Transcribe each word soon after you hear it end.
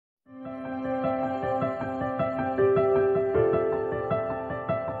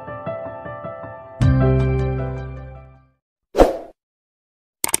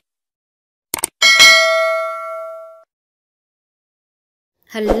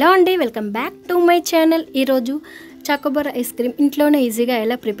Hello అండి, welcome back to my channel. ఈరోజు Choco Bar ice cream ఇంట్లోనే ఈజీగా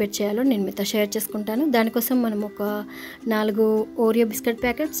ఎలా ప్రిపేర్ చేయాలో నేను మీతో షేర్ చేసుకుంటాను. దానికోసం మనం ఒక 4 ఓరియో బిస్కెట్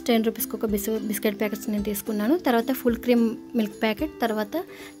ప్యాకెట్స్, 10 రూపీస్కి ఒక బిస్కెట్ ప్యాకెట్స్ నేను తీసుకున్నాను. తర్వాత ఫుల్ క్రీమ్ మిల్క్ ప్యాకెట్, తర్వాత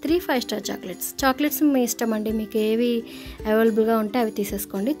 3 5 స్టార్ చాక్లెట్స్ మీ ఇష్టం అండి, మీకు ఏవి అవైలబుల్గా ఉంటే అవి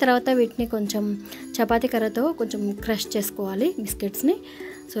తీసేసుకోండి. తర్వాత వీటిని కొంచెం చపాతీ కర్రతో కొంచెం క్రష్ చేసుకోవాలి బిస్కెట్స్ని.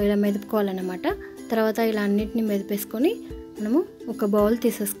 సో ఇలా మెదుపుకోవాలన్నమాట. తర్వాత ఇలా అన్నిటిని మెదిపేసుకొని మనము ఒక బౌల్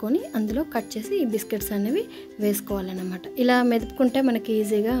తీసేసుకొని అందులో కట్ చేసి ఈ బిస్కెట్స్ అనేవి వేసుకోవాలన్నమాట. ఇలా మెదుపుకుంటే మనకి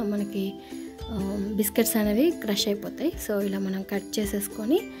ఈజీగా బిస్కెట్స్ అనేవి క్రష్ అయిపోతాయి. సో ఇలా మనం కట్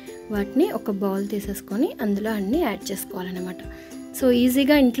చేసేసుకొని వాటిని ఒక బౌల్ తీసేసుకొని అందులో అన్నీ యాడ్ చేసుకోవాలన్నమాట. సో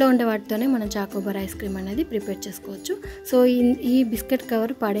ఈజీగా ఇంట్లో ఉండే వాటితోనే మనం చాకోబార్ ఐస్ క్రీమ్ అనేది ప్రిపేర్ చేసుకోవచ్చు. సో ఈ బిస్కెట్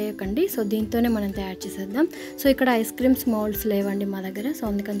కవర్ పడేయకండి. సో దీంతోనే మనం తయారు చేసేద్దాం. సో ఇక్కడ ఐస్ క్రీమ్స్ మౌల్డ్స్ లేవండి మా దగ్గర. సో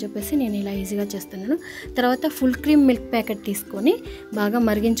అందుకని చెప్పేసి నేను ఇలా ఈజీగా చేస్తున్నాను. తర్వాత ఫుల్ క్రీమ్ మిల్క్ ప్యాకెట్ తీసుకొని బాగా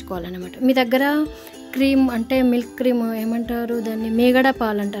మరిగించుకోవాలన్నమాట. మీ దగ్గర క్రీమ్ అంటే మిల్క్ క్రీమ్ ఏమంటారు దాన్ని, మీగడ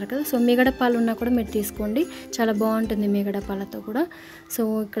పాలు అంటారు కదా. సో మీగడ పాలు ఉన్నా కూడా మీరు తీసుకోండి, చాలా బాగుంటుంది మీగడ పాలతో కూడా. సో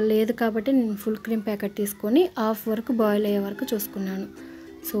ఇక్కడ లేదు కాబట్టి నేను ఫుల్ క్రీమ్ ప్యాకెట్ తీసుకొని హాఫ్ వరకు బాయిల్ అయ్యే వరకు చూసుకున్నాను.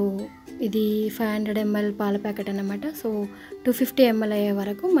 సో ఇది 500 ml పాల ప్యాకెట్ అన్నమాట. సో 250 ml అయ్యే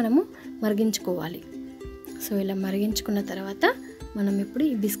వరకు మనము మరిగించుకోవాలి. సో ఇలా మరిగించుకున్న తర్వాత మనం ఇప్పుడు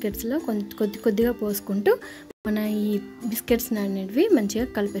ఈ బిస్కెట్స్లో కొద్దిగా పోసుకుంటూ మన ఈ బిస్కెట్స్ అనేవి మంచిగా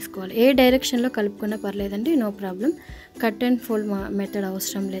కలిపేసుకోవాలి. ఏ డైరెక్షన్లో కలుపుకున్నా పర్లేదండి, no problem. Cut and fold method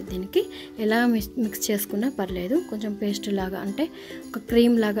అవసరం లేదు దీనికి. ఎలా మిక్స్ చేసుకున్నా పర్లేదు. కొంచెం పేస్ట్ లాగా అంటే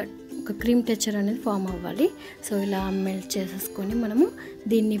ఒక క్రీమ్ టెక్స్చర్ అనేది ఫామ్ అవ్వాలి. సో ఇలా మెల్ట్ చేసేసుకొని మనము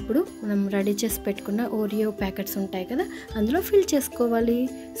దీన్ని ఇప్పుడు మనం రెడీ చేసి పెట్టుకున్న ఓరియో ప్యాకెట్స్ ఉంటాయి కదా, అందులో ఫిల్ చేసుకోవాలి.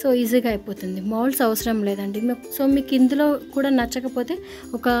 సో ఈజీగా అయిపోతుంది, మౌల్డ్స్ అవసరం లేదండి. సో మీకు ఇందులో కూడా నచ్చకపోతే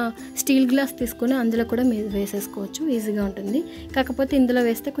ఒక స్టీల్ గ్లాస్ తీసుకొని అందులో కూడా మీరు వేసేసుకోవచ్చు, ఈజీగా ఉంటుంది. కాకపోతే ఇందులో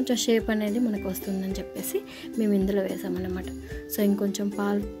వేస్తే కొంచెం షేప్ అనేది మనకు వస్తుందని చెప్పేసి మేము ఇందులో వేసామన్నమాట. సో ఇంకొంచెం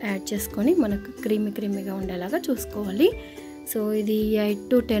పాలు యాడ్ చేసుకొని మనకు క్రీమీగా ఉండేలాగా చూసుకోవాలి. సో ఇది 8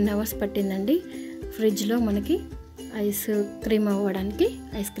 to 10 hours పట్టిందండి ఫ్రిడ్జ్లో మనకి ఐస్ క్రీమ్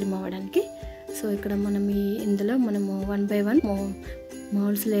అవ్వడానికి. సో ఇక్కడ మనం ఇందులో మనము 1 by 1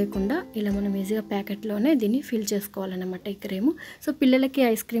 మౌల్డ్స్ లేకుండా ఇలా మనం ఈజీగా ప్యాకెట్లోనే దీన్ని ఫిల్ చేసుకోవాలన్నమాట ఈ క్రీము. సో పిల్లలకి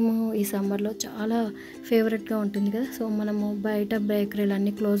ఐస్ క్రీము ఈ సమ్మర్లో చాలా ఫేవరెట్గా ఉంటుంది కదా. సో మనము బయట బేకరీలు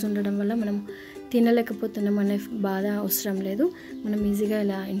అన్నీ క్లోజ్ ఉండడం వల్ల మనం తినలేకపోతున్నాం అనే బాధ అవసరం లేదు. మనం ఈజీగా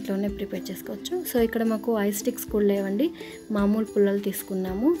ఇలా ఇంట్లోనే ప్రిపేర్ చేసుకోవచ్చు. సో ఇక్కడ మాకు ఐస్ స్టిక్స్ కూడా లేవండి, మామూలు పుల్లలు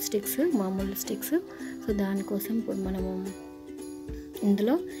తీసుకున్నాము, మామూలు స్టిక్స్. సో దానికోసం ఇప్పుడు మనము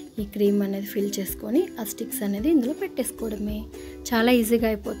ఇందులో ఈ క్రీమ్ అనేది ఫిల్ చేసుకొని ఆ స్టిక్స్ అనేది ఇందులో పెట్టేసుకోవడమే, చాలా ఈజీగా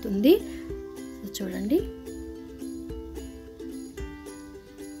అయిపోతుంది. సో చూడండి.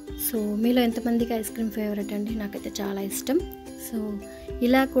 సో మీలో ఎంతమందికి ఐస్ క్రీమ్ ఫేవరెట్ అండి? నాకైతే చాలా ఇష్టం. సో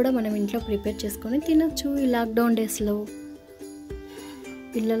ఇలా కూడా మనం ఇంట్లో ప్రిపేర్ చేసుకొని తినొచ్చు. ఈ లాక్డౌన్ డేస్లో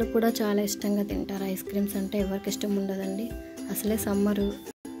పిల్లలు కూడా చాలా ఇష్టంగా తింటారు ఐస్ క్రీమ్స్ అంటే. ఎవరికి ఇష్టం ఉండదండి, అసలే సమ్మరు.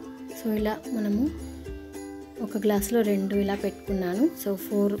 సో ఇలా మనము ఒక గ్లాస్లో 2 ఇలా పెట్టుకున్నాను. సో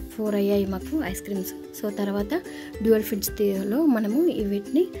 4 అయ్యాయి మాకు ఐస్ క్రీమ్స్. సో తర్వాత డ్యూయల్ ఫ్రిడ్జ్లో మనము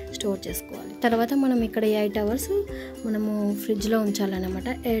వీటిని స్టోర్ చేసుకోవాలి. తర్వాత మనం ఇక్కడ 8 hours మనము ఫ్రిడ్జ్లో ఉంచాలన్నమాట.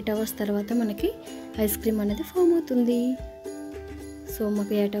 8 hours తర్వాత మనకి ఐస్ క్రీమ్ అనేది ఫామ్ అవుతుంది. సో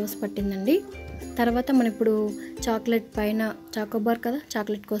మాకు 8 hours పట్టిందండి. తర్వాత మనం ఇప్పుడు చాక్లెట్ పైన చాకోబార్ కదా,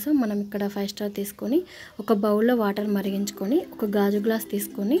 చాక్లెట్ కోసం మనం ఇక్కడ 5 స్టార్ తీసుకొని ఒక బౌల్లో వాటర్ మరిగించుకొని ఒక గాజు గ్లాస్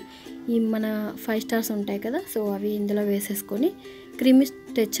తీసుకొని ఈ మన 5 స్టార్స్ ఉంటాయి కదా, సో అవి ఇందులో వేసేసుకొని క్రీమీ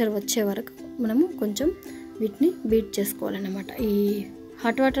టెక్స్చర్ వచ్చే వరకు మనము కొంచెం వీటిని బీట్ చేసుకోవాలన్నమాట. ఈ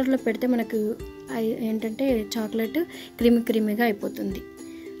హాట్ వాటర్లో పెడితే మనకు ఏంటంటే చాక్లెట్ క్రీమీగా అయిపోతుంది.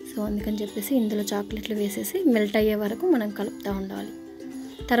 సో అందుకని చెప్పేసి ఇందులో చాక్లెట్లు వేసేసి మెల్ట్ అయ్యే వరకు మనం కలుపుతూ ఉండాలి.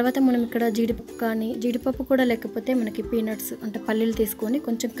 తర్వాత మనం ఇక్కడ జీడిపప్పు కూడా లేకపోతే మనకి పీనట్స్ అంటే పల్లీలు తీసుకొని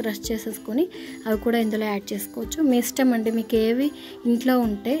కొంచెం క్రష్ చేసేసుకొని అవి కూడా ఇందులో యాడ్ చేసుకోవచ్చు. మీ ఇష్టం అండి, మీకు ఏవి ఇంట్లో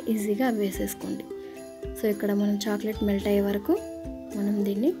ఉంటే ఈజీగా అవి వేసేసుకోండి. సో ఇక్కడ మనం చాక్లెట్ మెల్ట్ అయ్యే వరకు మనం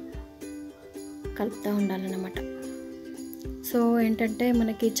దీన్ని కలుపుతూ ఉండాలన్నమాట. సో ఏంటంటే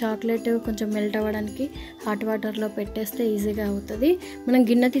మనకి చాక్లెట్ కొంచెం మెల్ట్ అవ్వడానికి హాట్ వాటర్లో పెట్టేస్తే ఈజీగా అవుతుంది. మనం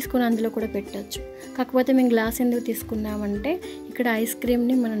గిన్నె తీసుకొని అందులో కూడా పెట్టచ్చు. కాకపోతే మేము గ్లాస్ ఎందుకు తీసుకున్నామంటే ఇక్కడ ఐస్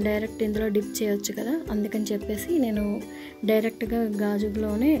క్రీమ్ని మనం డైరెక్ట్ ఇందులో డిప్ చేయొచ్చు కదా, అందుకని చెప్పేసి నేను డైరెక్ట్గా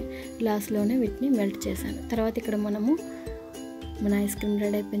గ్లాస్లోనే వీటిని మెల్ట్ చేశాను. తర్వాత ఇక్కడ మన ఐస్ క్రీమ్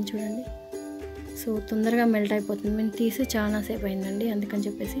రెడీ అయిపోయింది చూడండి. సో తొందరగా మెల్ట్ అయిపోతుంది. మేము తీసి చాలా సేపు అయిందండి, అందుకని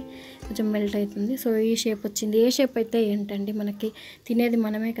చెప్పేసి కొంచెం మెల్ట్ అవుతుంది. సో ఈ షేప్ వచ్చింది. ఏ షేప్ అయితే ఏంటండి, మనకి తినేది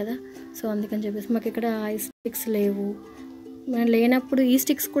మనమే కదా. సో అందుకని చెప్పేసి మాకు ఇక్కడ ఐస్ స్టిక్స్ లేవు. లేనప్పుడు ఈ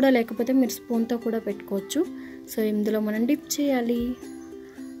స్టిక్స్ కూడా లేకపోతే మీరు స్పూన్తో కూడా పెట్టుకోవచ్చు. సో ఇందులో మనం డిప్ చేయాలి.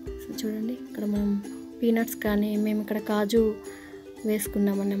 చూడండి ఇక్కడ మనం పీనట్స్ కానీ మేము ఇక్కడ కాజు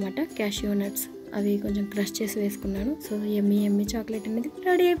వేసుకున్నాం అన్నమాట, క్యాషియో నట్స్ అవి కొంచెం క్రష్ చేసి వేసుకున్నాను. సో ఎమ్మీ చాక్లెట్ అనేది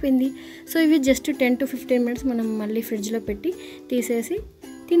రెడీ అయిపోయింది. సో ఇవి జస్ట్ 10 to 15 minutes మనం మళ్ళీ ఫ్రిడ్జ్లో పెట్టి తీసేసి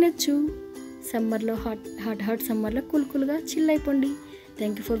తినచ్చు. సమ్మర్లో హాట్ సమ్మర్లో కూల్గా చిల్ అయిపోండి.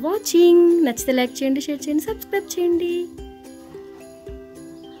 Thank you for watching. నచ్చితే లైక్ చేయండి, షేర్ చేయండి, సబ్స్క్రైబ్ చేయండి.